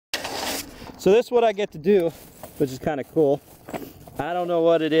So this is what I get to do, which is kind of cool. I don't know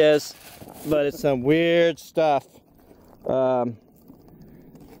what it is, but it's some weird stuff. Tannerite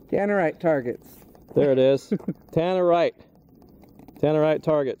targets. There it is. Tannerite. Tannerite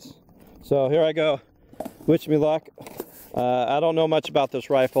targets. So here I go. Wish me luck. I don't know much about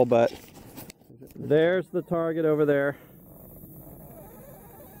this rifle, but there's the target over there.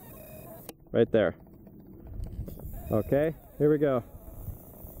 Right there. Okay, here we go.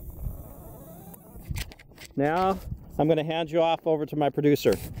 Now, I'm going to hand you off over to my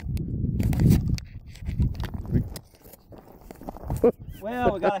producer.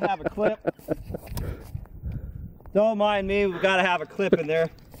 Well, we got to have a clip. Don't mind me, we've got to have a clip in there.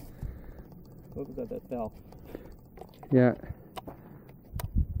 What was that fell? Yeah.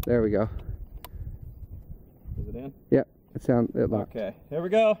 There we go. Is it in? Yep, it locked. Okay, here we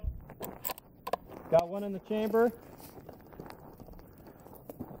go. Got one in the chamber.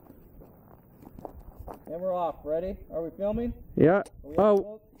 And we're off. Ready? Are we filming? Yeah.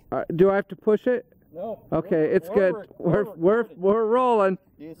 Oh, do I have to push it? No. Okay, it's good. We're rolling.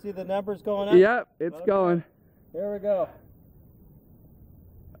 Do you see the numbers going up? Yep, it's going. Here we go.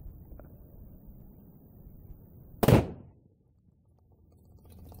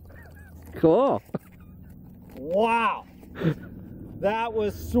 Cool. Wow. That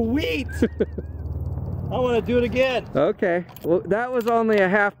was sweet. I want to do it again. Okay. Well, that was only a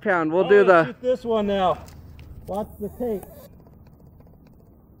 ½ pound. We'll do the... shoot this one now. Watch the tape.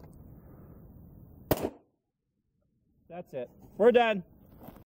 That's it. We're done.